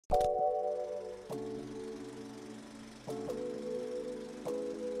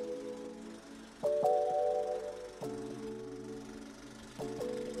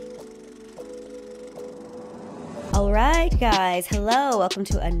All right, guys. Hello. Welcome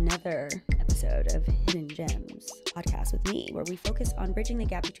to another episode of Hidden Gems podcast with me, where we focus on bridging the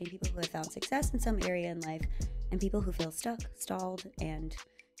gap between people who have found success in some area in life and people who feel stuck, stalled, and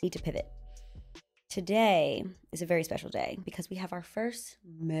need to pivot. Today is a very special day because we have our first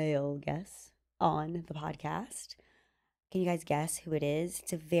male guest on the podcast. Can you guys guess who it is?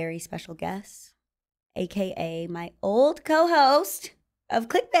 It's a very special guest, aka my old co-host of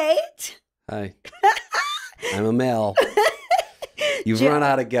Clickbait. Hi. I'm a male. You've Joe. run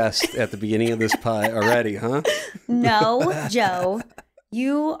out of guests at the beginning of this pie already, huh? No, Joe,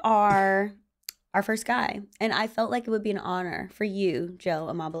 you are our first guy. And I felt like it would be an honor for you, Joe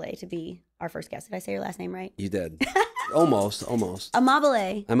Amabile, to be our first guest. Did I say your last name right? You did. Almost.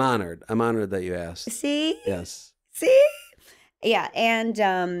 Amabile. I'm honored. I'm honored that you asked. See? Yes. See? Yeah,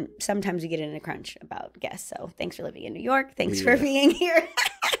 and sometimes we get in a crunch about guests. So thanks for living in New York. Thanks for being here.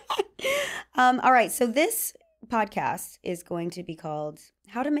 All right, so this podcast is going to be called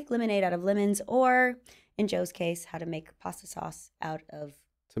How to Make Lemonade Out of Lemons, or in Joe's case, How to Make Pasta Sauce Out of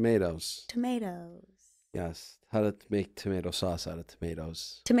Tomatoes. Tomatoes. Yes. How to make tomato sauce out of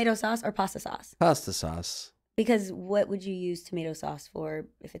tomatoes. Tomato sauce or pasta sauce? Pasta sauce. Because what would you use tomato sauce for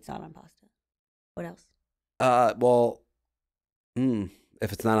if it's not on pasta? What else?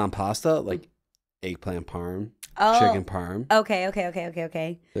 If it's not on pasta, like eggplant parm, Oh, chicken parm.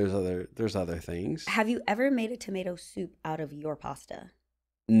 Okay. There's other things. Have you ever made a tomato soup out of your pasta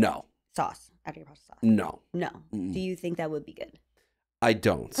No. sauce? Out of your pasta sauce? No. No. Mm-mm. Do you think that would be good? I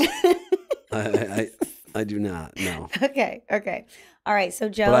don't. I do not. No. Okay. All right. So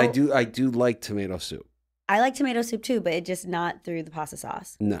Joe, But I do like tomato soup. I like tomato soup too, but it just not through the pasta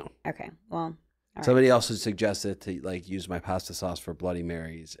sauce. No. Okay. Well, all Somebody else had suggested to like use my pasta sauce for Bloody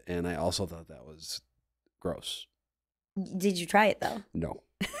Marys, and I also thought that was gross. right. Did you try it though? No.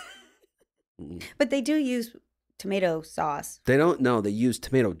 Mm-mm. But they do use tomato sauce. They don't know. They use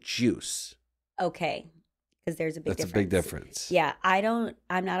tomato juice. Okay. Because there's a big That's difference. a big difference. Yeah.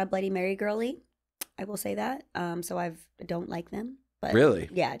 I'm not a Bloody Mary girly. I will say that. So I don't like them. But Really?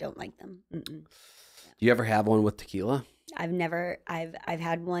 yeah, I don't like them. Mm-mm. Do you ever have one with tequila? I've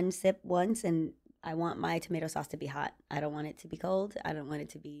had one sip once, and I want my tomato sauce to be hot. I don't want it to be cold. I don't want it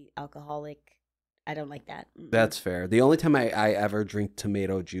to be alcoholic. I don't like that. Mm-mm. That's fair. The only time I ever drink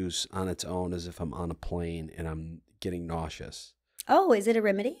tomato juice on its own is if I'm on a plane and I'm getting nauseous. Oh, is it a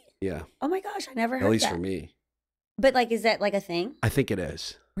remedy? Yeah. Oh my gosh, I never heard At least that. for me. But like, is that like a thing? I think it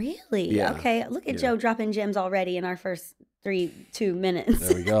is. Really? Yeah. Okay. Look at Yeah. Joe dropping gems already in our first 2 minutes.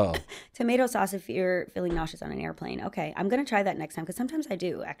 There we go. Tomato sauce if you're feeling nauseous on an airplane. Okay, I'm gonna try that next time because sometimes I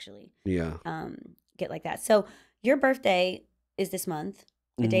do actually Yeah. get like that. So your birthday is this month,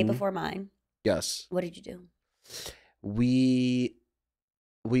 the day Mhm. before mine. Yes. What did you do? We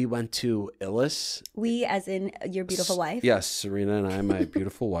went to Illis. We, as in your beautiful wife. Yes, Serena and I, my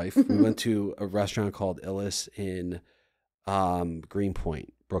beautiful wife. We went to a restaurant called Illis in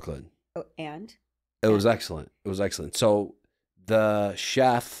Greenpoint, Brooklyn. Oh, and It was excellent. It was excellent. So the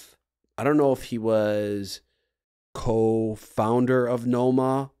chef, I don't know if he was co-founder of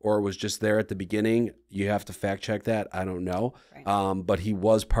Noma or was just there at the beginning. You have to fact check that. I don't know. Right. But he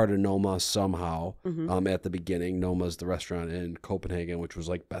was part of Noma somehow Mhm. at the beginning. Noma's the restaurant in Copenhagen, which was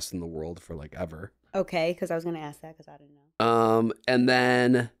like best in the world for like ever. Okay, because I was gonna ask that because I didn't know. And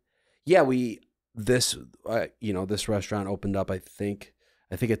then, yeah, this restaurant opened up, I think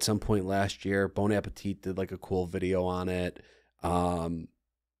at some point last year. Bon Appetit did like a cool video on it.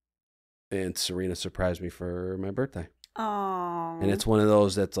 And Serena surprised me for my birthday. Oh. And it's one of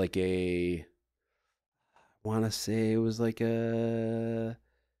those that's like I want to say it was like a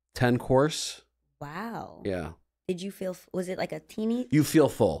 10 course. Wow. Yeah. Did you feel? Was it like a teeny? You feel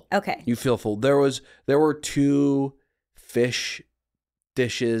full. Okay. You feel full. There were 2 fish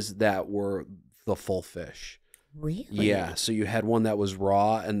dishes that were the full fish. Really? Yeah. So you had one that was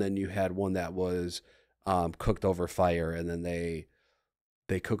raw, and then you had one that was cooked over fire, and then they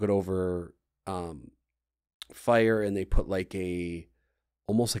cook it over fire, and they put like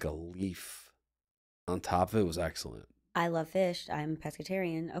almost like a leaf on top of it. It was excellent. I love fish. I'm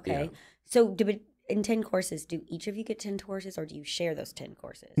pescatarian. Okay. Yeah. So in 10 courses, do each of you get 10 courses, or do you share those 10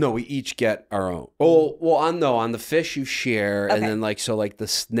 courses? No, we each get our own. Oh, well, on the fish you share, Okay. and then like the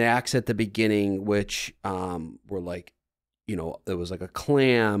snacks at the beginning, which were like, it was like a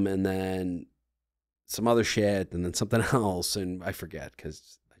clam, and then some other shit, and then something else, and I forget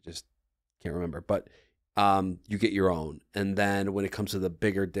because I just can't remember. But you get your own, and then when it comes to the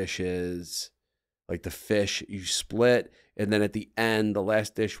bigger dishes, like the fish, you split, and then at the end, the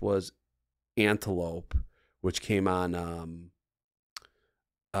last dish was antelope, which came on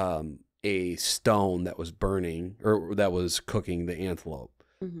a stone that was burning or that was cooking the antelope,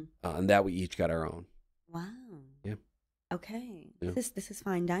 and that we each got our own. Wow. Yeah. Okay. Yeah. This is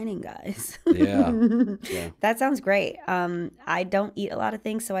fine dining, guys. Yeah. Yeah. That sounds great. I don't eat a lot of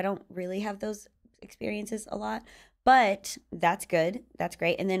things, so I don't really have those experiences a lot. But that's good. That's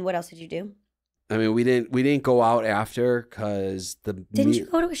great. And then what else did you do? I mean, we didn't go out after because Didn't you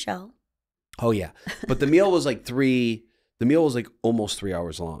go to a show? Oh yeah, but the meal was like almost 3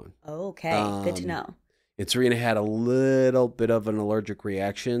 hours long. Okay, good to know. And Serena had a little bit of an allergic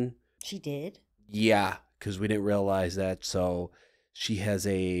reaction. She did? Yeah, because we didn't realize that. So she has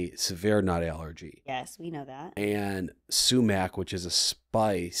a severe nut allergy. Yes, we know that. And sumac, which is a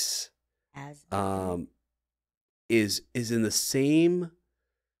spice, is in the same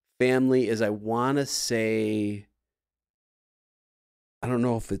family as, I want to say, I don't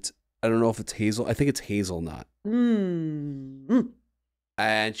know if it's hazel. I think it's hazelnut.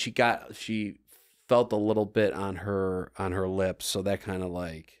 And she felt a little bit on her lips, so that kind of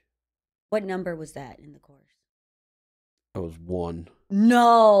like. What number was that in the course? It was 1.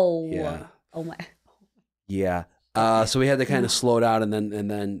 No. Yeah. Oh my. Yeah. So we had to kind of slow down, and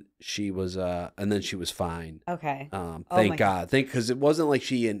then she was fine. Okay. Thank God. Because it wasn't like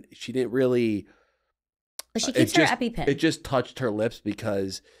she didn't really. But she keeps her EpiPen. It just touched her lips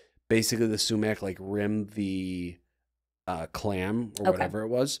because basically the sumac like rimmed the clam or whatever it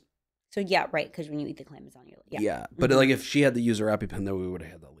was. So yeah, right. Because when you eat the clam, it's on your lip. Yeah. But like if she had to use her EpiPen, then we would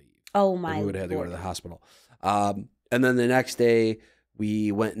have had to leave. Oh my. We would have had to go to the hospital. And then the next day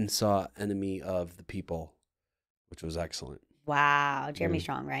we went and saw Enemy of the People, which was excellent. Wow. Jeremy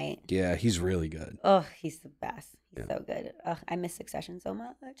Strong, right? Yeah, he's really good. Oh, he's the best. He's so good. I miss Succession so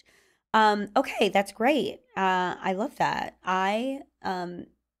much. Okay, that's great. I love that. I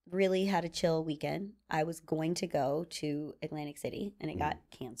really had a chill weekend. I was going to go to Atlantic City and it got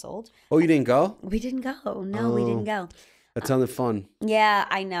canceled. Oh, you didn't go? We didn't go. No, we didn't go. That sounded fun. Yeah,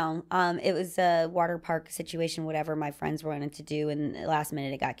 I know. It was a water park situation, whatever my friends wanted to do, and last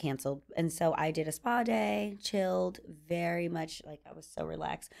minute it got canceled. And so I did a spa day, chilled, very much like I was so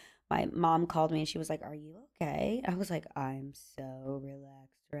relaxed. My mom called me and she was like, "Are you okay?" I was like, "I'm so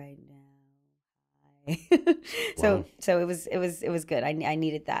relaxed right now." Hi. So it was good. I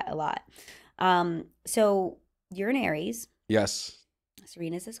needed that a lot. So you're an Aries. Yes.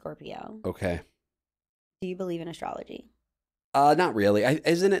 Serena's a Scorpio. Okay. Do you believe in astrology? Not really.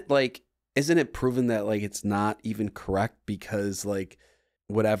 Isn't it proven that like it's not even correct because like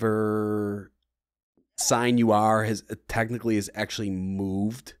whatever sign you are has actually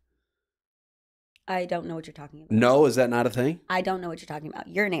moved? I don't know what you're talking about. No, is that not a thing? I don't know what you're talking about.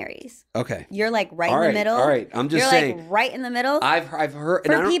 You're an Aries. Okay. You're like right in the middle. All right. I'm just saying. Like right in the middle. I've heard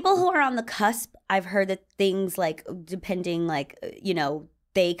for people who are on the cusp. I've heard that things like depending like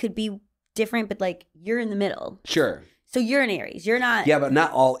they could be different, but like you're in the middle. Sure. So you're an Aries. You're not. Yeah, but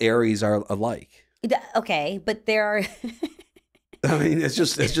not all Aries are alike. Okay, but there are. I mean, it's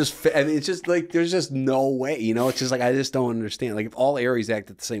just like there's just no way. It's just like I just don't understand. Like if all Aries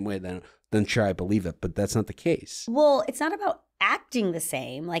acted the same way, then sure I believe it, but that's not the case. Well, it's not about acting the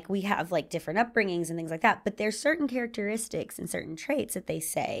same. Like we have like different upbringings and things like that, but there's certain characteristics and certain traits that they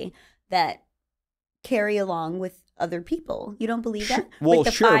say that carry along with other people. You don't believe that? Well, with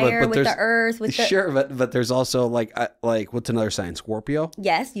the fire, with the earth, with the... Sure, but there's also like what's another sign? Scorpio?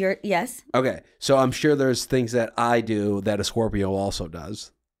 Yes, yes. Okay, so I'm sure there's things that I do that a Scorpio also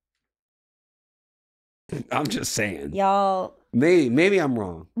does. I'm just saying. Y'all. Maybe I'm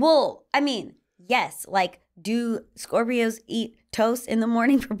wrong. Well, I mean, yes. Like, do Scorpios eat toast in the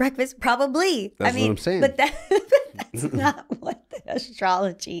morning for breakfast? Probably. That's what I'm saying. But that's not what the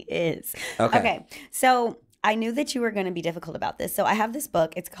astrology is. Okay. So I knew that you were going to be difficult about this. So I have this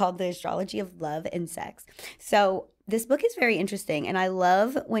book. It's called The Astrology of Love and Sex. So this book is very interesting. And I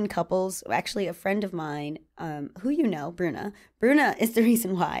love when couples, actually a friend of mine, who you know, Bruna is the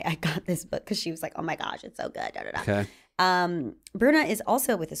reason why I got this book because she was like, oh my gosh, it's so good. Da, da, da. Okay. Bruna is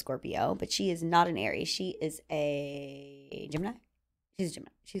also with a Scorpio, but she is not an Aries. She is a Gemini. She's a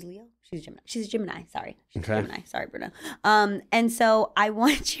Gemini. She's Leo. She's a Gemini. She's a Gemini. Sorry. She's a Gemini. Sorry, Bruna. And so I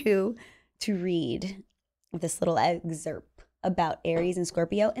want you to read this little excerpt about Aries and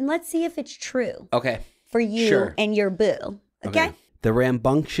Scorpio, and let's see if it's true. Okay. For you and your boo. Okay? The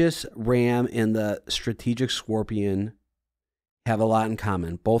rambunctious ram and the strategic scorpion have a lot in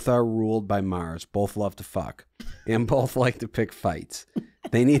common. Both are ruled by Mars. Both love to fuck. And both like to pick fights.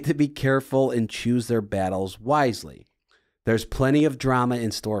 They need to be careful and choose their battles wisely. There's plenty of drama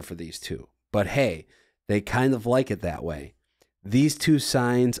in store for these two. But hey, they kind of like it that way. These two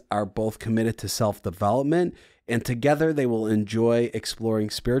signs are both committed to self-development and together they will enjoy exploring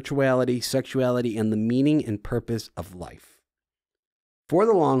spirituality, sexuality, and the meaning and purpose of life. For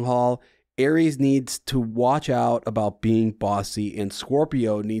the long haul, Aries needs to watch out about being bossy, and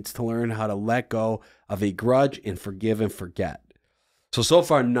Scorpio needs to learn how to let go of a grudge and forgive and forget. So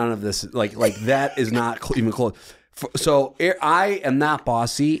far, none of this, like that is not even close. So I am not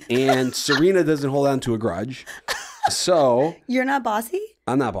bossy, and Serena doesn't hold on to a grudge. So you're not bossy?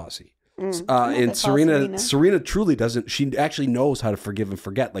 I'm not bossy. And Serena truly doesn't. She actually knows how to forgive and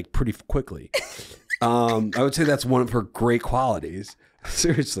forget, like, pretty quickly. I would say that's one of her great qualities.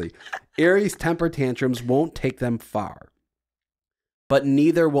 Seriously. Aries' temper tantrums won't take them far. But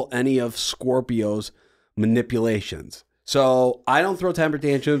neither will any of Scorpio's manipulations. So I don't throw temper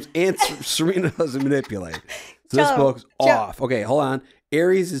tantrums, and Serena doesn't manipulate. So this book's off. Okay, hold on.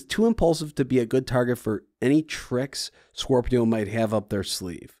 Aries is too impulsive to be a good target for any tricks Scorpio might have up their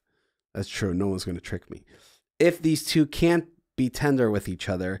sleeve. That's true. No one's going to trick me. If these two can't be tender with each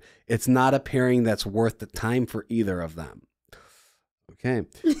other, it's not a pairing that's worth the time for either of them. Okay.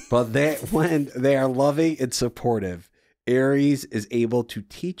 But when they are loving and supportive, Aries is able to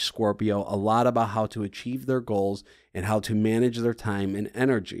teach Scorpio a lot about how to achieve their goals and how to manage their time and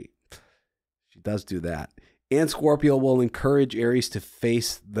energy. She does do that. And Scorpio will encourage Aries to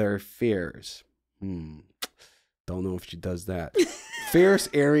face their fears. Don't know if she does that. Fierce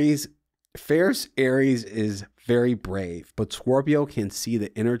Aries is very brave, but Scorpio can see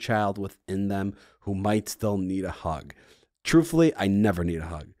the inner child within them who might still need a hug. Truthfully, I never need a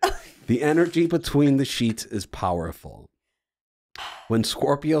hug. The energy between the sheets is powerful. When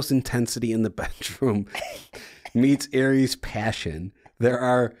Scorpio's intensity in the bedroom meets Aries' passion, there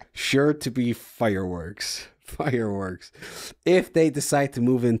are sure to be fireworks. If they decide to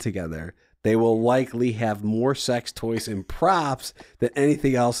move in together, they will likely have more sex toys and props than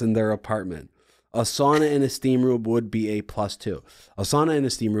anything else in their apartment. A sauna and a steam room would be a plus too. A sauna and a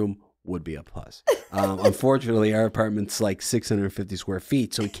steam room would be a plus. Unfortunately, our apartment's like 650 square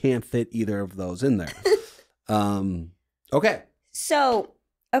feet, so we can't fit either of those in there. Okay. So,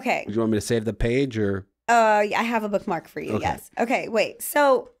 okay. Do you want me to save the page or? I have a bookmark for you, yes. Okay, wait.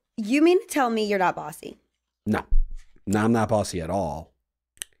 So, you mean to tell me you're not bossy? No, I'm not bossy at all.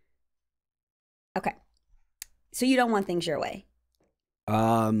 Okay. So you don't want things your way?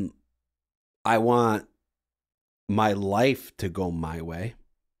 I want my life to go my way.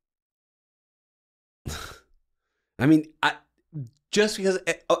 I mean, just because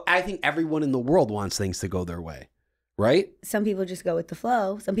I think everyone in the world wants things to go their way, right? Some people just go with the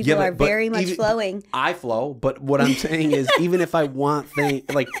flow. Some people are very much flowing. I flow, but what I'm saying is, even if I want things,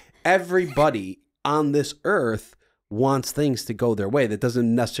 like, everybody on this earth wants things to go their way. That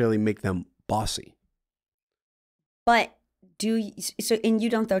doesn't necessarily make them bossy. But and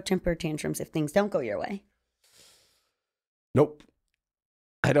you don't throw temper tantrums if things don't go your way? Nope.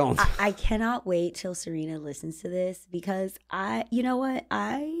 I don't. I cannot wait till Serena listens to this, because you know what?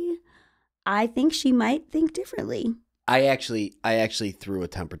 I think she might think differently. I actually threw a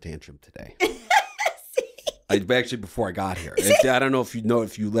temper tantrum today. Actually, before I got here. I don't know if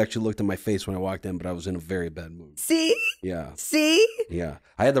you actually looked at my face when I walked in, but I was in a very bad mood. See? Yeah. See? Yeah.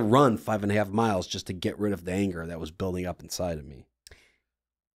 I had to run 5.5 miles just to get rid of the anger that was building up inside of me.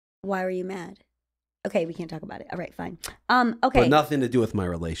 Why were you mad? Okay, we can't talk about it. All right, fine. Okay. But nothing to do with my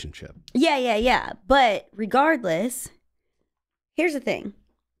relationship. Yeah. But regardless, here's the thing.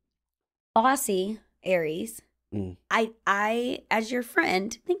 Bossy Aries, I as your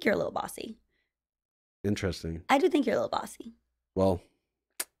friend think you're a little bossy. Interesting. I do think you're a little bossy. Well,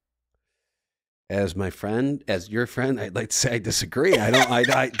 as your friend, I'd like to say I disagree.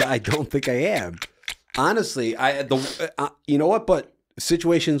 I don't think I am. Honestly, you know what? But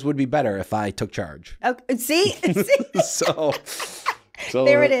situations would be better if I took charge. Okay, see? so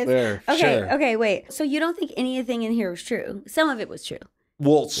there it is. There, okay, sure. Okay, wait. So you don't think anything in here was true? Some of it was true.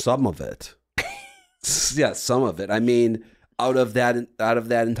 Well, some of it. Yeah, some of it. I mean, out of that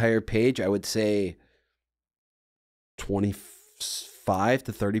entire page, I would say 25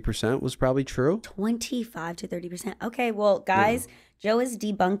 to 30% was probably true. 25 to 30%. Okay, well, guys, Joe is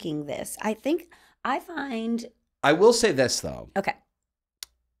debunking this. I will say this, though. Okay.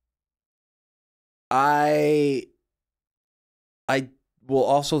 I will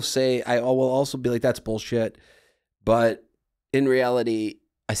also say, I will also be like, that's bullshit. But in reality,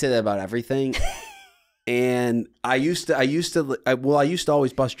 I say that about everything. And I used to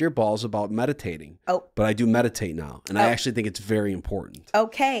always bust your balls about meditating. Oh. But I do meditate now. And I actually think it's very important.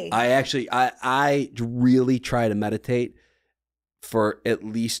 Okay. I really try to meditate for at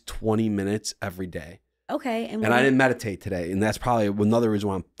least 20 minutes every day. Okay. And I didn't meditate today. And that's probably another reason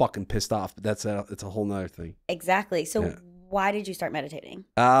why I'm fucking pissed off. But it's a whole nother thing. Exactly. So why did you start meditating?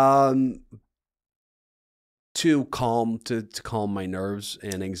 To calm my nerves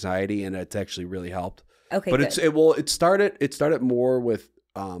and anxiety, and it's actually really helped. Okay, but good. it started more with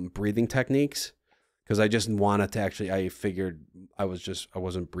breathing techniques, because I just wanted to actually, I figured I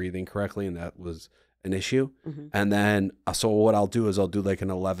wasn't breathing correctly, and that was an issue. And then so what I'll do is I'll do like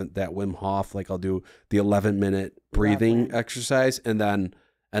that Wim Hof, like I'll do the 11-minute breathing exercise, and then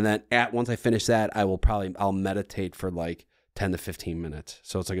once I finish that, I'll meditate for like 10 to 15 minutes.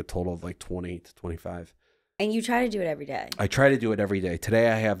 So it's like a total of like 20 to 25. And you try to do it every day? I try to do it every day. Today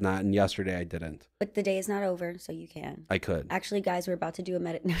I have not, and yesterday I didn't. But the day is not over, so you can. I could. Actually, guys, we're about to do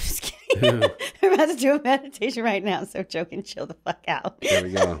no, just kidding. We're about to do a meditation right now, so Joe can chill the fuck out. There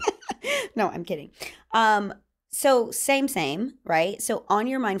we go. No, I'm kidding. So same, right? So on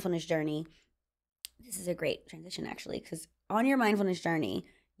your mindfulness journey, this is a great transition actually, because on your mindfulness journey,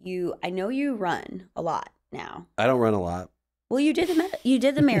 I know you run a lot now. I don't run a lot. Well, you did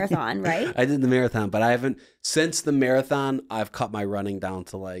the marathon, right? I did the marathon, but I haven't, since the marathon, I've cut my running down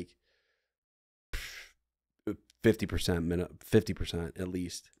to like 50% at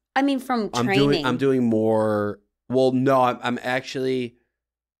least. I mean, from training. I'm doing more. Well, no, I'm actually,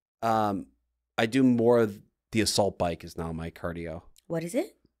 I do more of the assault bike is now my cardio. What is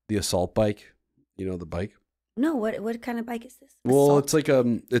it? The assault bike. You know the bike? No, what kind of bike is this? Well, it's like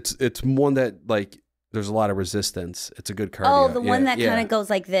it's one that like there's a lot of resistance. It's a good cardio. Oh, the one that kind of goes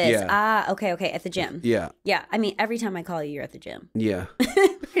like this. Yeah. Ah, okay, at the gym. Yeah. Yeah. I mean, every time I call you, you're at the gym. Yeah.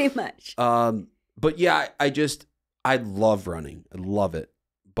 Pretty much. But yeah, I love running. I love it.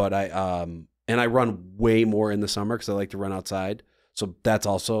 But and I run way more in the summer because I like to run outside. So that's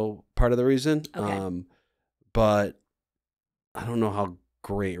also part of the reason. Okay. But I don't know how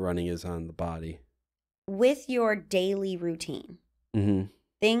great running is on the body. With your daily routine,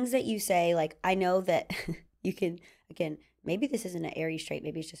 things that you say, like, I know that you can, again, maybe this isn't an Aries trait,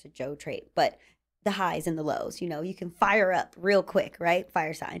 maybe it's just a Joe trait, but the highs and the lows, you can fire up real quick, right?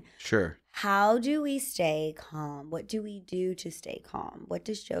 Fire sign. Sure. How do we stay calm? What do we do to stay calm? What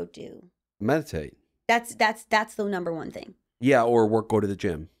does Joe do? Meditate. That's the number one thing. Yeah, or go to the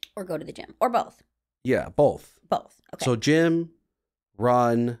gym. Or go to the gym. Or both. Yeah, both. Both. Okay. So gym,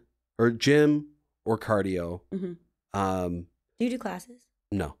 run, or gym or cardio. Do you do classes?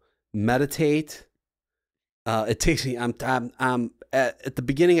 No. Meditate. It takes me, I'm at the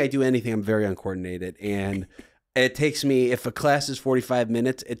beginning I do anything, I'm very uncoordinated. And it takes me, if a class is 45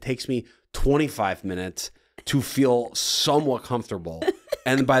 minutes, it takes me 25 minutes to feel somewhat comfortable.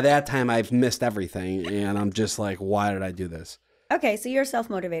 And by that time I've missed everything. And I'm just like, why did I do this? Okay. So you're a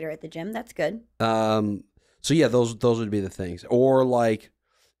self-motivator at the gym. That's good. So yeah, those would be the things. Or like,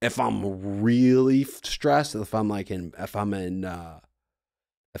 if I'm really stressed, if I'm in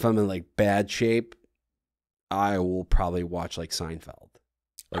like bad shape, I will probably watch like Seinfeld.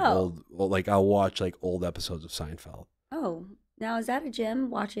 Like I'll watch like old episodes of Seinfeld. Oh, now is that a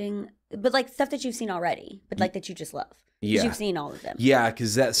gym watching? But like stuff that you've seen already, but like that you just love. Yeah, you've seen all of them. Yeah,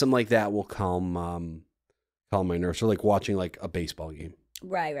 because something like that will calm my nerves. Or like watching like a baseball game.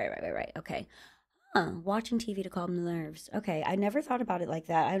 Right. Okay. Watching TV to calm the nerves. Okay, I never thought about it like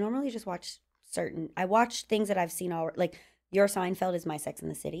that. I normally just watch I watch things that I've seen already. Like your Seinfeld is my Sex in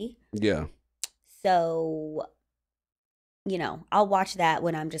the City. Yeah. So, I'll watch that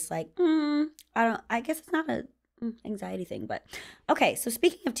when I'm just like, I guess it's not a anxiety thing, but okay. So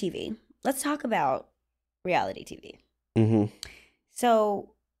speaking of TV, let's talk about reality TV.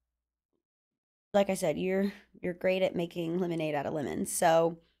 So, like I said, you're great at making lemonade out of lemons.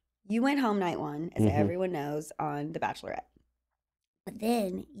 So you went home night one, as everyone knows, on The Bachelorette. But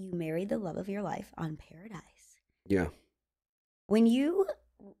then you married the love of your life on Paradise. Yeah. When you,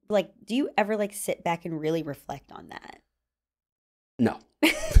 do you ever, sit back and really reflect on that? No.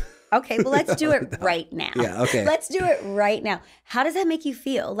 Okay, well, let's do it right now. Yeah, okay. Let's do it right now. How does that make you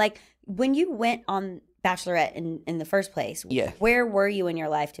feel? Like, when you went on Bachelorette in the first place, where were you in your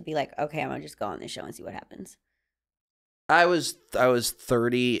life to be like, okay, I'm going to just go on this show and see what happens? I was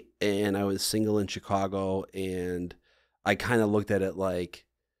 30 and I was single in Chicago, and I kind of looked at it like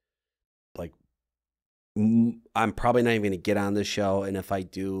I'm probably not even going to get on this show, and if I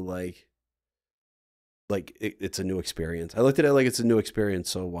do, it's a new experience. I looked at it like it's a new experience,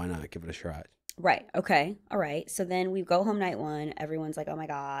 so why not give it a shot? Right. Okay. All right. So then we go home night one. Everyone's like, oh my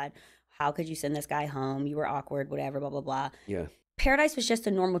God, how could you send this guy home? You were awkward, whatever, blah, blah, blah. Yeah. Paradise was just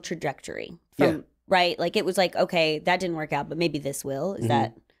a normal trajectory from right? Like, it was like, okay, that didn't work out, but maybe this will. Is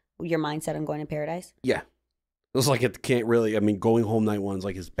that your mindset on going to Paradise? Yeah. It was like, it can't really, going home night one's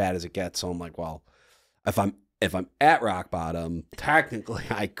like as bad as it gets. So I'm like, well, if I'm at rock bottom, technically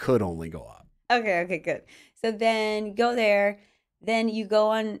I could only go up. Okay, good. So then you go there, then you go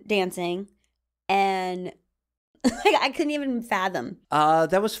on dancing, and like I couldn't even fathom.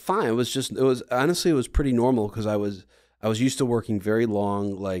 That was fine. It was honestly, it was pretty normal because I was used to working very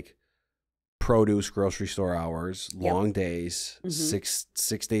long, like produce grocery store hours, long days, six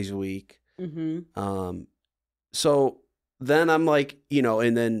days a week. So then I'm like,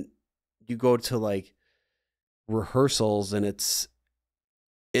 and then you go to like rehearsals and it's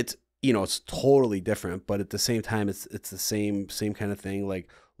it's totally different, but at the same time it's the same kind of thing, like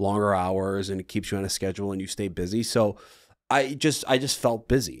longer hours, and it keeps you on a schedule and you stay busy. So I just felt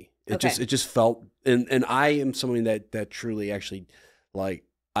busy. It just felt, and I am someone that truly actually, like,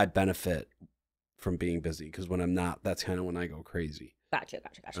 I benefit from being busy, because when I'm not, that's kind of when I go crazy. Gotcha.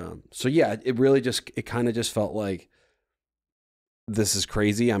 So yeah, it kind of just felt like, this is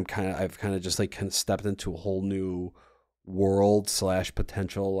crazy. I've kind of just like stepped into a whole new world /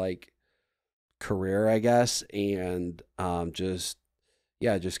 potential like career, I guess, and just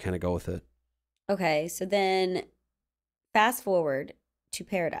kind of go with it. Okay, so then fast forward to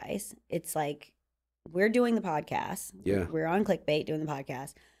Paradise. It's like we're doing the podcast. Yeah, we're on Clickbait doing the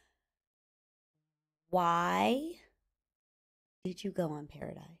podcast. Why did you go on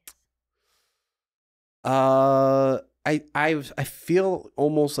Paradise? I feel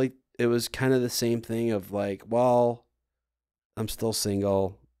almost like it was kind of the same thing of like, well, I'm still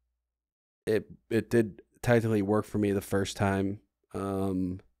single. It did technically work for me the first time.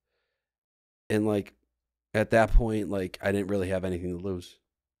 And like at that point, like I didn't really have anything to lose.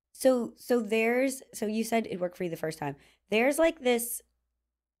 So you said it worked for you the first time. There's like this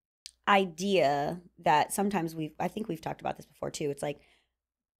idea that sometimes I think we've talked about this before too. It's like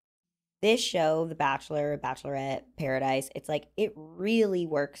this show, The Bachelor, Bachelorette, Paradise, it's like it really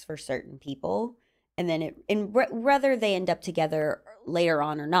works for certain people. And then whether they end up together later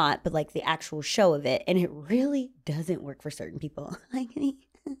on or not, but like the actual show of it, and it really doesn't work for certain people like me.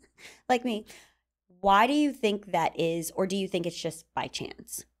 Like me. Why do you think that is, or do you think it's just by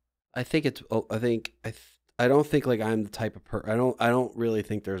chance? I think it's. I don't think like I'm the type of person. I don't really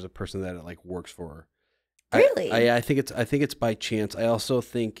think there's a person that it like works for. Really? I think it's by chance. I also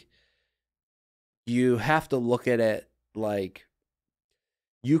think you have to look at it like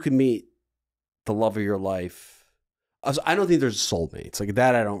you can meet the love of your life. I don't think there's soulmates like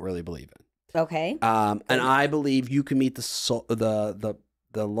that. I don't really believe in. Okay. And I believe you can meet the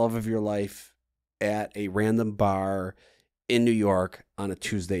love of your life at a random bar in New York on a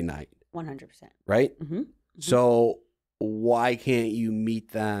Tuesday night. 100%. Right? Mm-hmm. So why can't you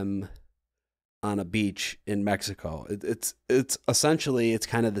meet them on a beach in Mexico? It's essentially, it's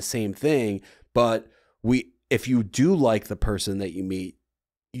kind of the same thing, but if you do like the person that you meet,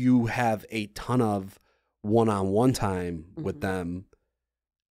 you have a ton of one-on-one time with them,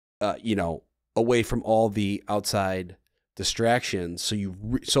 away from all the outside distractions.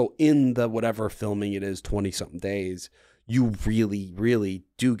 So in the whatever filming it is, 20-something days, you really, really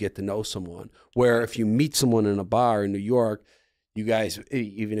do get to know someone. Where if you meet someone in a bar in New York, you guys,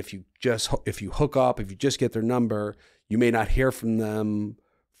 even if you hook up, if you just get their number, you may not hear from them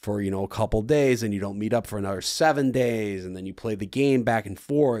for, a couple days, and you don't meet up for another 7 days, and then you play the game back and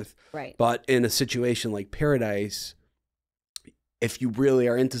forth. Right. But in a situation like Paradise, if you really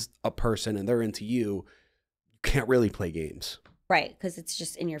are into a person and they're into you, you can't really play games. Right, because it's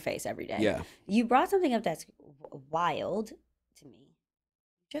just in your face every day. Yeah. You brought something up that's wild to me.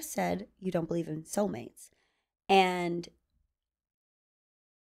 You just said you don't believe in soulmates. And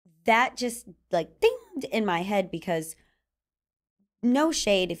that just like dinged in my head, because no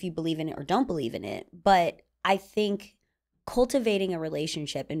shade if you believe in it or don't believe in it, but I think cultivating a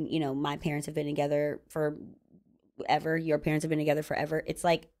relationship, and my parents have been together forever, your parents have been together forever. It's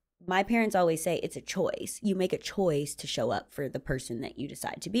like my parents always say it's a choice. You make a choice to show up for the person that you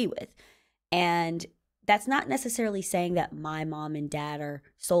decide to be with. And that's not necessarily saying that my mom and dad are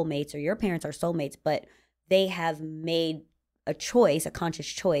soulmates or your parents are soulmates, but they have made a choice, a conscious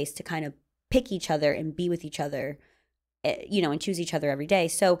choice to kind of pick each other and be with each other, and choose each other every day.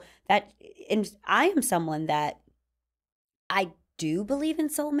 So and I am someone that I do believe in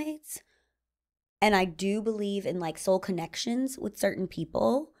soulmates, and I do believe in like soul connections with certain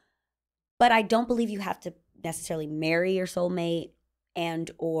people, but I don't believe you have to necessarily marry your soulmate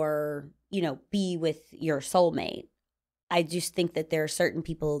or be with your soulmate. I just think that there are certain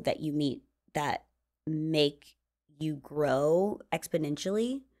people that you meet that make you grow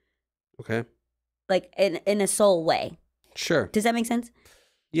exponentially. Okay. Like in a soul way. Sure. Does that make sense?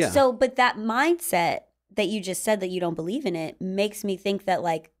 Yeah. So, but that mindset that you just said that you don't believe in it makes me think that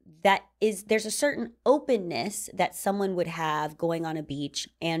like there's a certain openness that someone would have going on a beach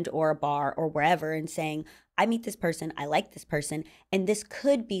and or a bar or wherever and saying, I meet this person, I like this person, and this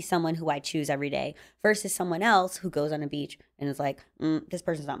could be someone who I choose every day, versus someone else who goes on a beach and is like, this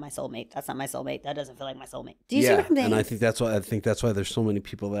person's not my soulmate. That's not my soulmate. That doesn't feel like my soulmate. Do you see what I'm saying? And I think that's why there's so many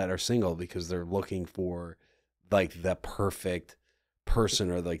people that are single, because they're looking for like the perfect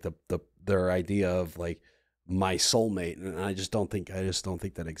person, or like their idea of like my soulmate, and I just don't think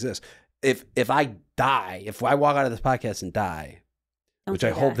that exists. If I walk out of this podcast and die, which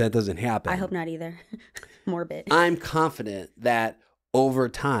I hope that doesn't happen. I hope not either. Morbid. I'm confident that over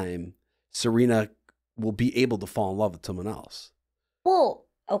time, Serena will be able to fall in love with someone else. Well,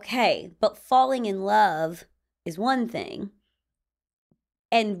 okay, but falling in love is one thing,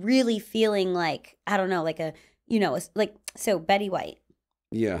 and really feeling like, I don't know, like so Betty White,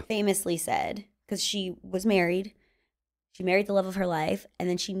 famously said, because she was married, she married the love of her life, and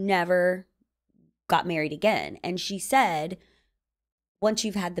then she never got married again, and she said, once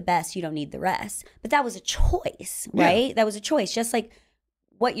you've had the best, you don't need the rest. But that was a choice, right? Yeah. That was a choice. Just like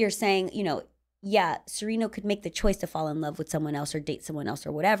what you're saying, Serena could make the choice to fall in love with someone else or date someone else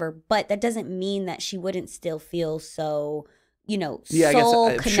or whatever, but that doesn't mean that she wouldn't still feel so,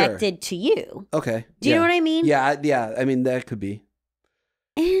 soul connected to you. Okay. Do you know what I mean? Yeah. I mean, that could be.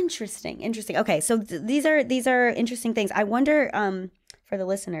 Interesting. Okay, so these are interesting things. I wonder, for the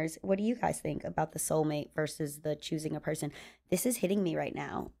listeners, what do you guys think about the soulmate versus the choosing a person? This is hitting me right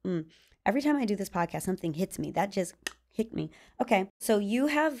now. Every time I do this podcast, something hits me. That just hit me. Okay, so you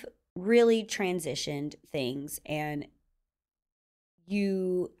have really transitioned things, and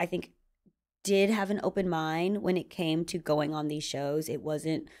you, I think, did have an open mind when it came to going on these shows. It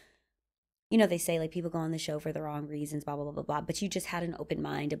wasn't, they say like people go on the show for the wrong reasons, blah, blah, blah, blah, blah. But you just had an open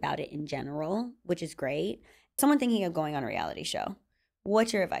mind about it in general, which is great. Someone thinking of going on a reality show,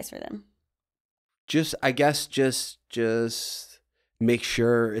 what's your advice for them? I guess just make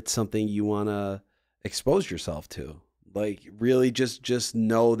sure it's something you want to expose yourself to. Like, really just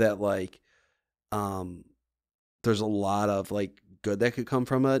know that, like, there's a lot of like good that could come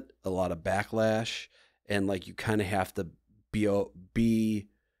from it, a lot of backlash, and like you kind of have to be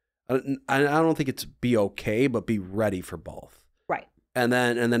I don't think it's be okay, but be ready for both. Right. And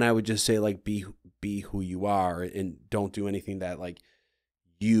then I would just say, like, be who you are, and don't do anything that like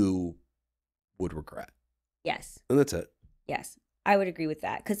you would regret. Yes. And that's it. Yes. I would agree with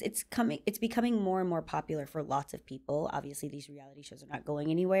that, because it's becoming more and more popular for lots of people. Obviously, these reality shows are not going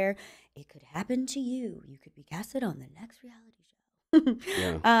anywhere. It could happen to you. You could be casted on the next reality show.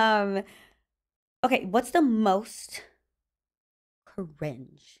 Yeah. Okay, what's the most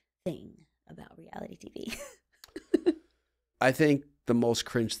cringe thing about reality TV? I think the most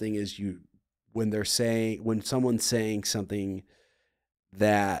cringe thing is when someone's saying something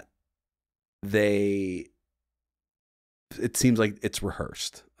that it seems like it's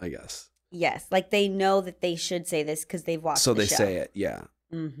rehearsed, I guess. Yes, like they know that they should say this because they've watched the show. So they say it, yeah.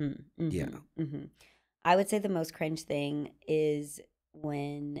 Yeah. I would say the most cringe thing is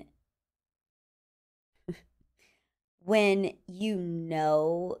when you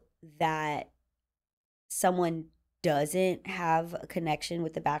know that someone doesn't have a connection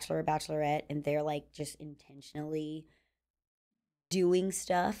with the bachelor or bachelorette, and they're like just intentionally doing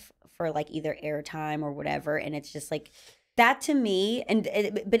stuff for like either airtime or whatever, and it's just like that to me.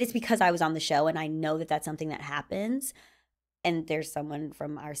 But it's because I was on the show and I know that that's something that happens, and there's someone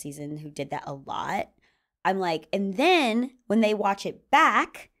from our season who did that a lot. I'm like, and then when they watch it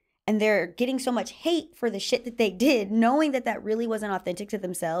back and they're getting so much hate for the shit that they did, knowing that that really wasn't authentic to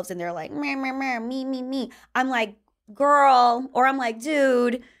themselves, and they're like, me. I'm like, girl, or I'm like,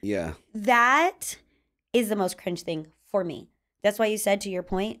 dude. Yeah. That is the most cringe thing for me. That's why you said, to your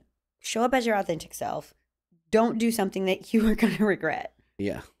point, show up as your authentic self. Don't do something that you are going to regret.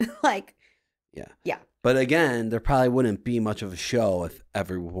 Yeah. Like. Yeah. Yeah. But again, there probably wouldn't be much of a show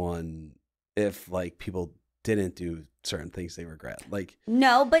if like people didn't do certain things they regret. Like,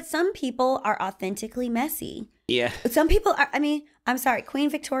 no, but some people are authentically messy. Yeah. Some people are, I mean, I'm sorry, Queen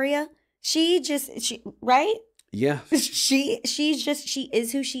Victoria, she right? Yeah. She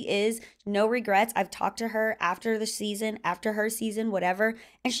is who she is. No regrets. I've talked to her after her season, whatever.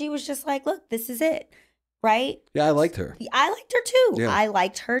 And she was just like, look, this is it. Right? Yeah, I liked her. I liked her too. Yeah. I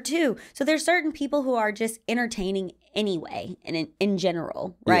liked her too. So there's certain people who are just entertaining anyway, and in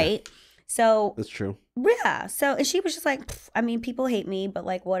general, right? Yeah. So that's true. Yeah. So, and she was just like, I mean, people hate me, but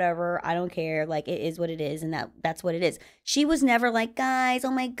like, whatever, I don't care. Like, it is what it is, and that's what it is. She was never like, guys, oh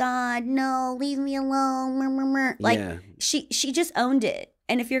my God, no, leave me alone. Like, yeah. She just owned it.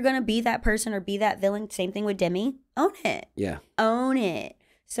 And if you're gonna be that person or be that villain, same thing with Demi, own it. Yeah. Own it.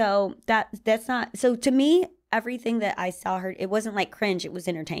 So that's not, so to me, everything that I saw her, it wasn't like cringe, it was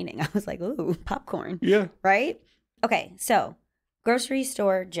entertaining. I was like, ooh, popcorn. Yeah. Right? Okay, so grocery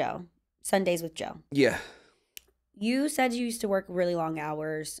store Joe, Sundays with Joe. Yeah. You said you used to work really long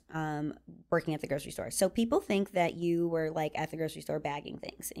hours working at the grocery store. So people think that you were like at the grocery store bagging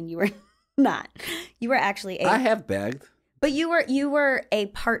things, and you were not. You were actually I have bagged. But you were a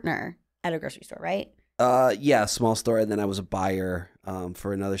partner at a grocery store, right? Yeah, small store, and then I was a buyer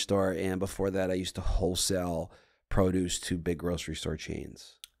for another store, and before that I used to wholesale produce to big grocery store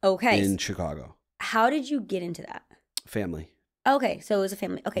chains. Okay. In Chicago. How did you get into that? Family. Okay, so it was a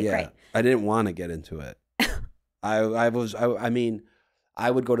family. Okay, yeah, great. I didn't want to get into it. I mean,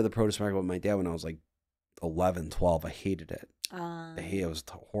 I would go to the produce market with my dad when I was like 11, 12. I hated it. It was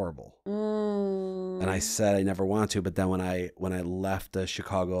horrible. And I said I never wanted to, but then when I left the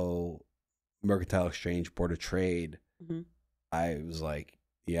Chicago Mercantile Exchange Board of Trade, I was like,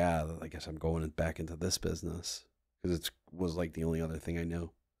 yeah, I guess I'm going back into this business because it was like the only other thing I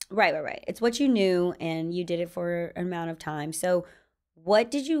knew. Right. It's what you knew, and you did it for an amount of time. So what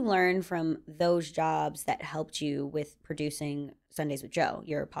did you learn from those jobs that helped you with producing Sundays with Joe,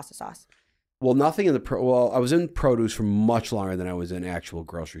 your pasta sauce? Well, nothing in the I was in produce for much longer than I was in actual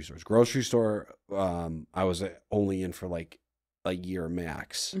grocery stores. Grocery store, I was only in for like a year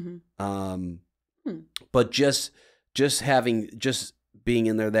max. But just being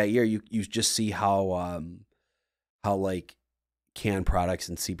in there that year, you just see how like canned products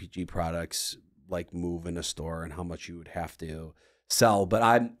and CPG products like move in a store and how much you would have to sell. But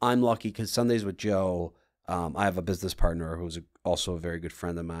I'm lucky because Sundays with Joe, I have a business partner who's also a very good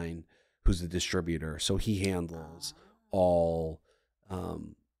friend of mine, who's a distributor. So he handles all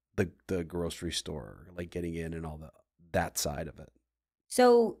the grocery store, like getting in and all that side of it.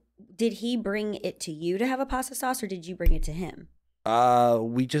 So did he bring it to you to have a pasta sauce, or did you bring it to him?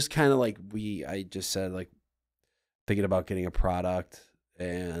 We just kind of like, I just said like thinking about getting a product,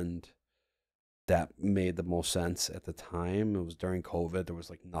 and that made the most sense at the time. It was during COVID. There was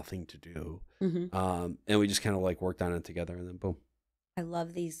like nothing to do. And we just kind of like worked on it together, and then boom. I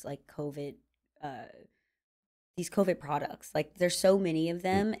love these like COVID products. Like there's so many of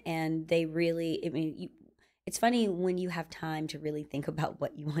them, and they really, I mean, it's funny when you have time to really think about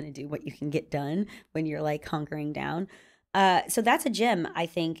what you want to do, what you can get done when you're like hunkering down. So that's a gem, I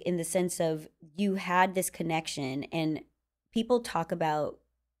think, in the sense of you had this connection, and people talk about,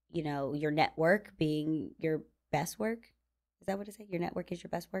 you know, your network being your best work. Is that what it is? Your network is your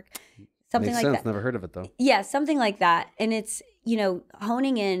best work? Something Makes like sense. that. Never heard of it though. Yeah, something like that. And it's, you know,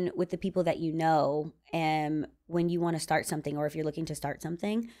 honing in with the people that you know, and when you want to start something, or if you're looking to start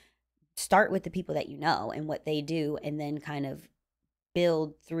something, start with the people that you know and what they do, and then kind of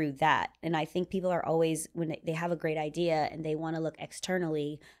build through that. And I think people are always, when they have a great idea and they want to look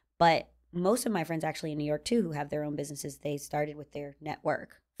externally, but most of my friends actually in New York too, who have their own businesses, they started with their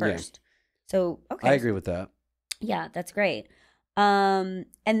network first. Yeah. So, okay. I agree with that. Yeah, that's great. And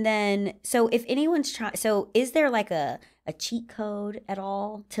then, so if anyone's trying, so is there like a cheat code at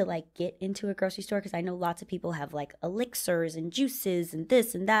all to like get into a grocery store? Because I know lots of people have like elixirs and juices and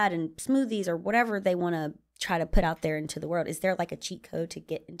this and that and smoothies or whatever they want to try to put out there into the world. Is there like a cheat code to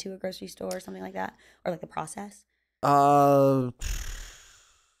get into a grocery store or something like that, or like the process? I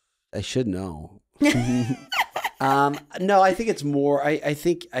should know. No, I think it's more, I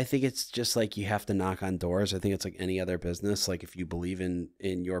think it's just like you have to knock on doors. I think it's like any other business. Like if you believe in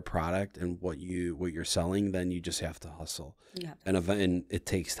your product and what you're selling, then you just have to hustle. And it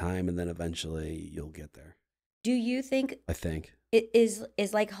takes time, and then eventually you'll get there. Do you think? I think it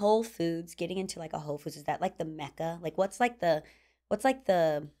is like Whole Foods, getting into like a Whole Foods, is that like the mecca? Like what's like the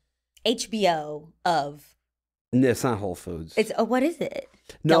HBO of? It's not Whole Foods. It's what is it?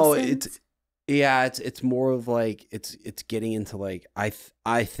 No, Gelson's? it's more of like it's getting into like I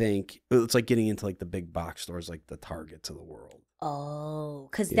think it's like getting into like the big box stores, like the Targets of the world. Oh,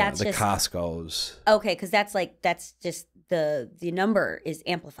 because that's the just Costco's. Okay, because that's just the number is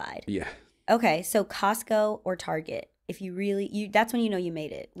amplified. Yeah. Okay, so Costco or Target. If you that's when you know you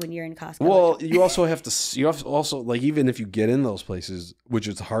made it, when you're in Costco. Well, you also have to like, even if you get in those places, which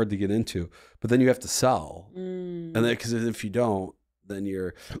is hard to get into, but then you have to sell, and then because if you don't, then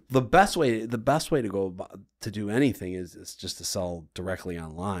you're the best way to go to do anything is just to sell directly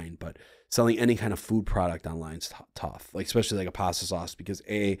online. But selling any kind of food product online is tough, like especially like a pasta sauce, because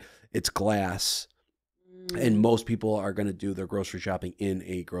it's glass. And most people are going to do their grocery shopping in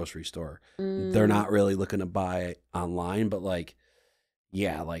a grocery store. They're not really looking to buy online, but like,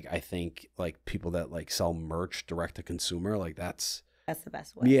 yeah, like I think like people that like sell merch direct to consumer, like that's the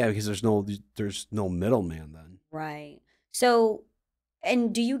best way. Yeah, because there's no middleman then. Right. So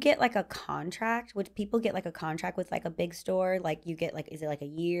And do you get like a contract? Would people get like a contract with like a big store? Like you get like, is it like a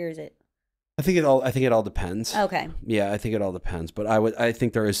year? Is it? I think it all depends. Okay. Yeah, I think it all depends. But I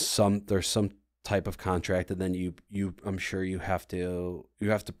think there's some type of contract, and then I'm sure you have to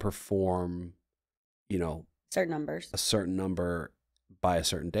perform, Certain numbers. a certain number by a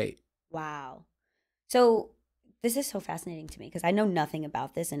certain date. Wow. So this is so fascinating to me because I know nothing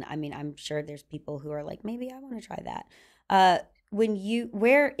about this. And I mean, I'm sure there's people who are like, maybe I want to try that.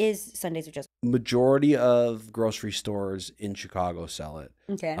 Where is Sundays with Joseph? Majority of grocery stores in Chicago sell it.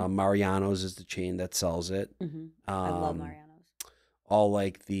 Okay. Mariano's is the chain that sells it. I love Mariano's. All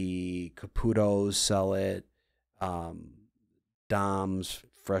like the Caputos sell it. Dom's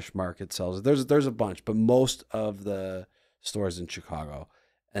Fresh Market sells it. There's a bunch, but most of the stores in Chicago.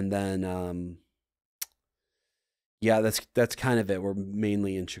 And then yeah, that's kind of it. We're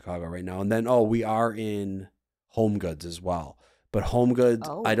mainly in Chicago right now. And then we are in Home Goods as well. But Home Goods,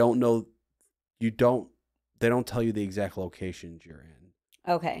 I don't know, they don't tell you the exact locations you're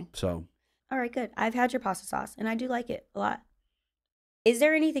in. Okay. So. All right, good. I've had your pasta sauce and I do like it a lot. Is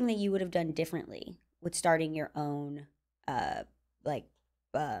there anything that you would have done differently with starting your own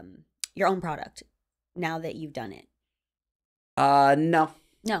your own product now that you've done it? No.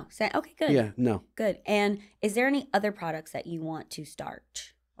 No. Okay, good. Yeah, no. Good. And is there any other products that you want to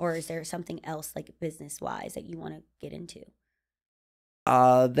start? Or is there something else like business-wise that you want to get into?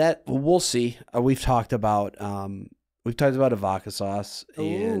 That we'll see. We've talked about a vodka sauce,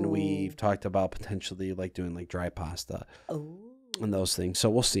 and we've talked about potentially like doing like dry pasta. And those things. So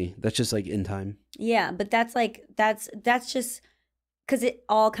we'll see. That's just like in time. Yeah, but that's just because it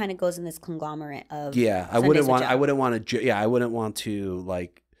all kind of goes in this conglomerate of I wouldn't want to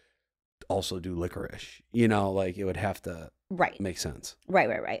like also do licorice. Like it would have to make sense.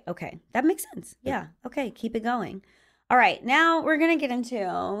 Right. Okay, that makes sense. Yeah. Okay, keep it going. All right, now we're gonna get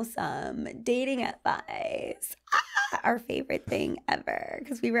into some dating advice. Our favorite thing ever,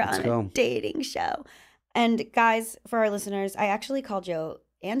 because we were on a dating show. And guys, for our listeners, I actually call Joe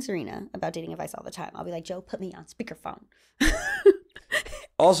and Serena about dating advice all the time. I'll be like, Joe, put me on speakerphone.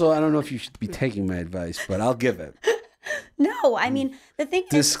 Also, I don't know if you should be taking my advice, but I'll give it. No, I mean, the thing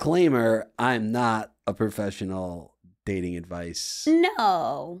Disclaimer, I'm not a professional dating advice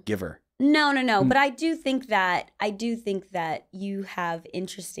giver. No. But I do think that you have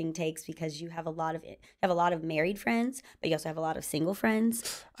interesting takes because you have a lot of married friends, but you also have a lot of single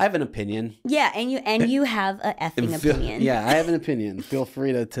friends. I have an opinion. Yeah, and you have a effing opinion. Yeah, I have an opinion. Feel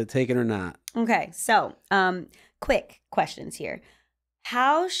free to take it or not. Okay, so quick questions here.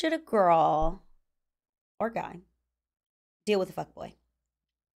 How should a girl or guy deal with a fuckboy?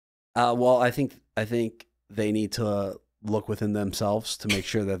 Well, I think they need to look within themselves to make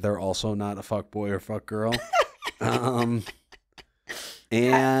sure that they're also not a fuck boy or fuck girl. And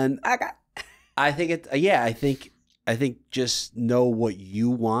I think I think just know what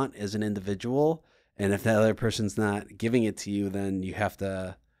you want as an individual, and if that other person's not giving it to you, then you have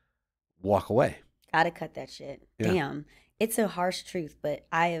to walk away. Gotta cut that shit. Yeah. Damn, it's a harsh truth, but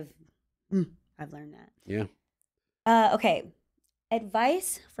I've learned that. Yeah. Okay.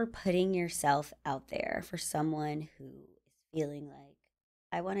 Advice for putting yourself out there for someone who is feeling like,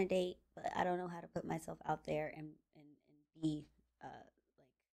 I want to date, but I don't know how to put myself out there and be like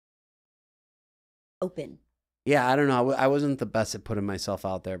open. Yeah, I don't know. I wasn't the best at putting myself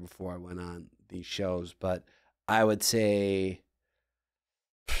out there before I went on these shows, but I would say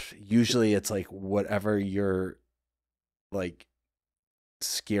usually it's like whatever you're like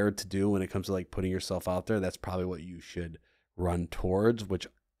scared to do when it comes to like putting yourself out there, that's probably what you should run towards, which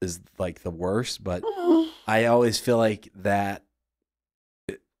is like the worst, but I always feel like that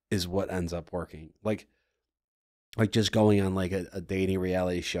is what ends up working. Like just going on like a dating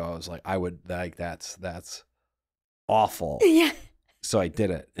reality show, I was like, I would like that's awful. Yeah. So I did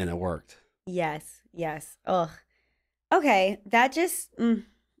it and it worked. Yes. Ugh. Okay. That just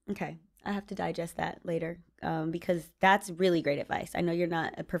okay. I have to digest that later because that's really great advice. I know you're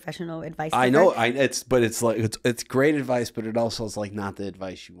not a professional advice giver. I know. It's great advice, but it also is like not the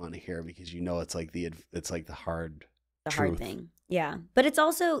advice you want to hear because it's like the hard hard thing. Yeah, but it's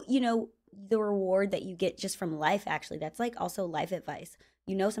also the reward that you get just from life. Actually, that's like also life advice.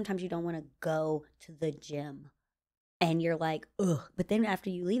 Sometimes you don't want to go to the gym, and you're like, ugh. But then after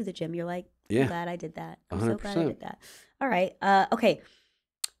you leave the gym, you're like, I'm glad I did that. I'm 100%. So glad I did that. All right. Okay.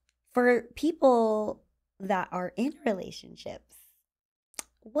 For people that are in relationships,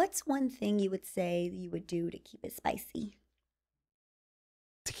 what's one thing you would say you would do to keep it spicy?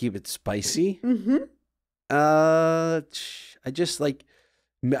 To keep it spicy? Mm-hmm. I just like,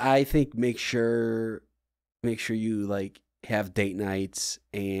 I think make sure you like have date nights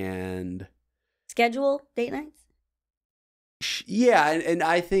and schedule date nights. Yeah, and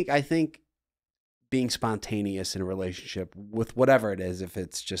I think being spontaneous in a relationship with whatever it is, if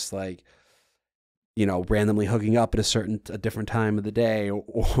it's just like, randomly hooking up at a different time of the day,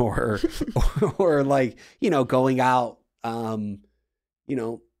 or like, going out,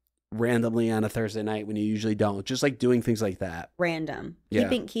 randomly on a Thursday night when you usually don't, just like doing things like that. Random. Yeah.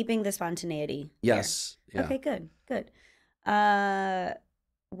 Keeping the spontaneity. Yes. Here. Yeah. Okay, good.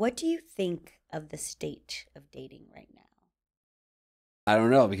 What do you think of the state of dating right now? I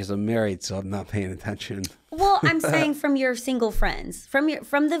don't know, because I'm married, so I'm not paying attention. Well, I'm saying from your single friends, from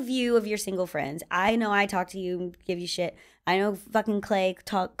the view of your single friends. I know I talk to you and give you shit. I know fucking Clay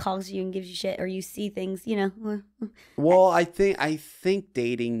calls you and gives you shit, or you see things, Well, I think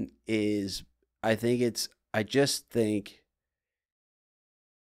dating is. I just think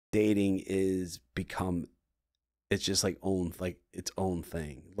dating is become. It's just like its own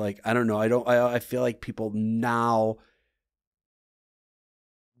thing. Like, I don't know. I feel like people now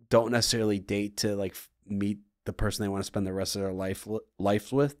don't necessarily date to like meet the person they want to spend the rest of their life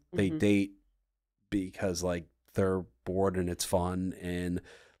with. They date because like they're bored and it's fun, and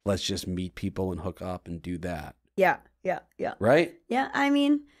let's just meet people and hook up and do that. Yeah. Right? Yeah, I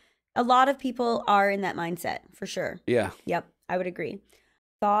mean, a lot of people are in that mindset for sure. Yeah. Yep, I would agree.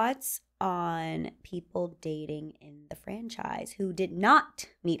 Thoughts on people dating in the franchise who did not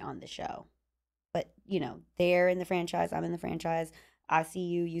meet on the show, but they're in the franchise, I'm in the franchise. I see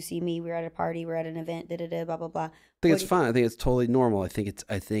you, you see me. We're at a party, we're at an event, blah blah blah. I think it's fine. I think it's totally normal. I think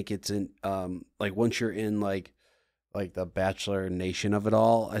it's in like once you're in like the Bachelor Nation of it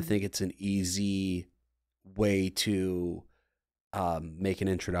all, I think it's an easy way to make an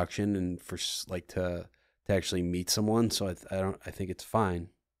introduction and for like to actually meet someone. So I think it's fine.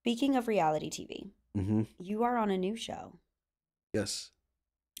 Speaking of reality TV, you are on a new show. Yes.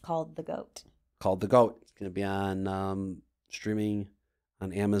 Called The Goat. It's going to be on streaming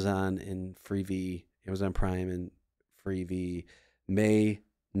on Amazon and Freevee, Amazon Prime and Freevee, May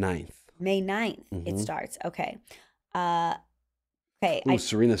 9th. May 9th it starts. Okay. Okay. Ooh,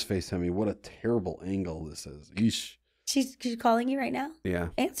 Serena's FaceTime me. What a terrible angle this is. Yeesh. She's calling you right now? Yeah.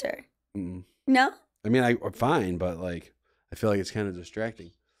 Answer. Mm-mm. No? I mean, I'm fine, but like, I feel like it's kind of distracting.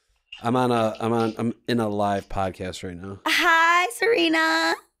 I'm in a live podcast right now. Hi,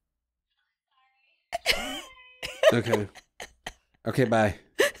 Serena. Okay. Okay, bye.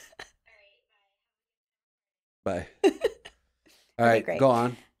 Bye. All right, great. go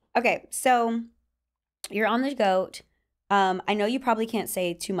on. Okay, so you're on The Goat. I know you probably can't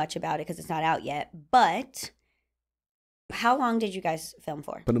say too much about it because it's not out yet, but how long did you guys film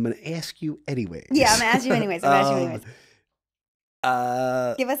for? But I'm going to ask you anyways. Yeah, I'm going to ask you anyways.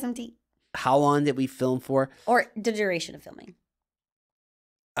 Give us some tea. How long did we film for? Or the duration of filming.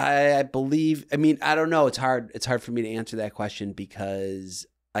 I believe, I mean, I don't know. It's hard for me to answer that question because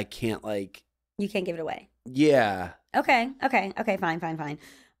I can't like. You can't give it away. Yeah. Okay. Fine.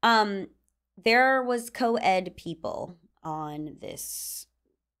 There was co-ed people on this.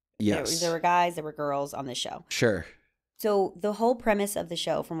 Yes. There were guys, there were girls on this show. Sure. So the whole premise of the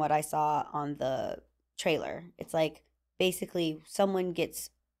show, from what I saw on the trailer, it's like basically someone gets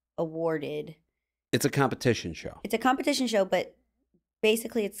awarded. It's a competition show. It's a competition show, but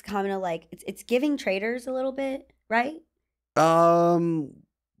basically it's kind of like it's giving traders a little bit, right?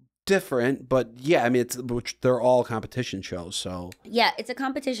 Different, but yeah, I mean they're all competition shows, so. Yeah, it's a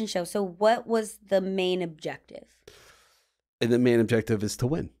competition show. So what was the main objective? And the main objective is to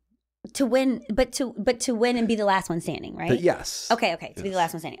win. To win, but to win and be the last one standing, right? But yes. Okay. To be the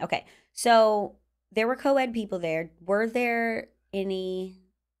last one standing. Okay. So there were co-ed people there. Were there any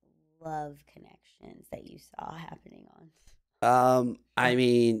love connections that you saw happening on? I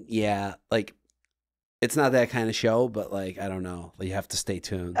mean, yeah, like it's not that kind of show, but like I don't know. You have to stay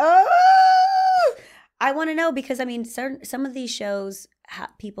tuned. Oh, I want to know because I mean, some of these shows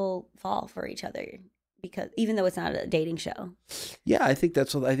people fall for each other. Because even though it's not a dating show, yeah, I think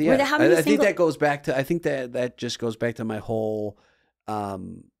that's what I think. Yeah. I think that goes back to. I think that just goes back to my whole,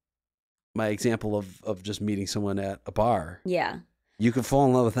 my example of just meeting someone at a bar. Yeah, you can fall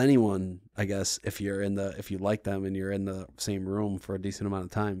in love with anyone, I guess, if you like them and you're in the same room for a decent amount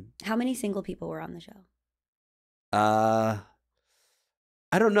of time. How many single people were on the show? I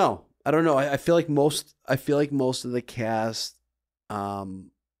don't know. I feel like most of the cast,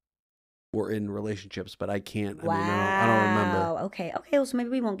 were in relationships, but I can't. Wow. I mean, I don't remember. Okay. Well, so maybe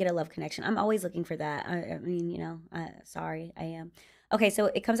we won't get a love connection. I'm always looking for that. I mean, sorry, I am. Okay, so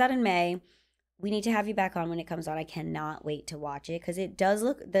it comes out in May. we need to have you back on when it comes on. I cannot wait to watch it because it does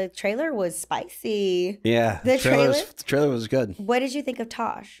look, the trailer was spicy. Yeah. The trailer was good. What did you think of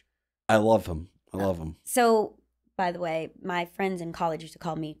Tosh? I love him. I love him. So, by the way, my friends in college used to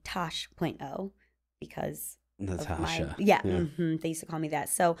call me Tosh.0 because Natasha. They used to call me that.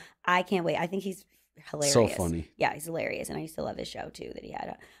 So I can't wait. I think he's hilarious. So funny. Yeah, he's hilarious. And I used to love his show too that he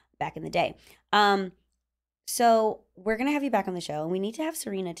had back in the day. So we're going to have you back on the show. And we need to have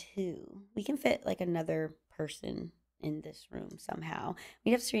Serena too. We can fit like another person in this room somehow.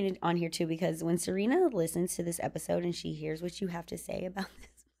 We need to have Serena on here too because when Serena listens to this episode and she hears what you have to say about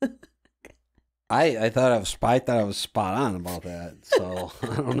this. I thought I was spot on about that. So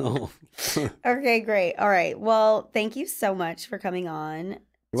I don't know. Okay, great. All right. Well, thank you so much for coming on.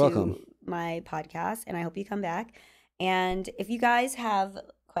 You're welcome. My podcast, and I hope you come back. And if you guys have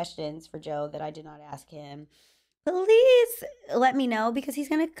questions for Joe that I did not ask him, please let me know because he's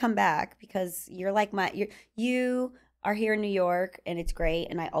gonna come back because you're like you are here in New York and it's great.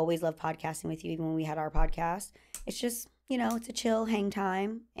 And I always love podcasting with you, even when we had our podcast. It's just, it's a chill hang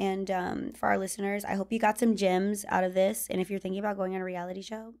time. And for our listeners, I hope you got some gems out of this. And if you're thinking about going on a reality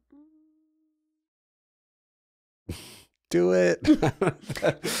show, do it. Do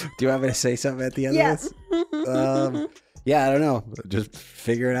you want me to say something at the end of this? Yeah, I don't know. Just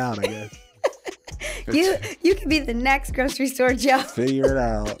figure it out, I guess. You could be the next grocery store Joe. Figure it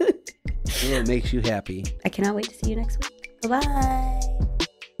out. Do what makes you happy. I cannot wait to see you next week. Bye-bye.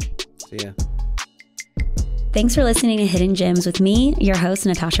 See ya. Thanks for listening to Hidden Gems with me, your host,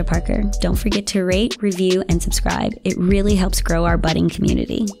 Natasha Parker. Don't forget to rate, review, and subscribe. It really helps grow our budding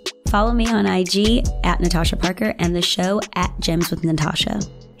community. Follow me on IG at Natasha Parker and the show at Gems with Natasha.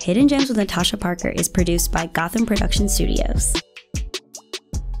 Hidden Gems with Natasha Parker is produced by Gotham Production Studios.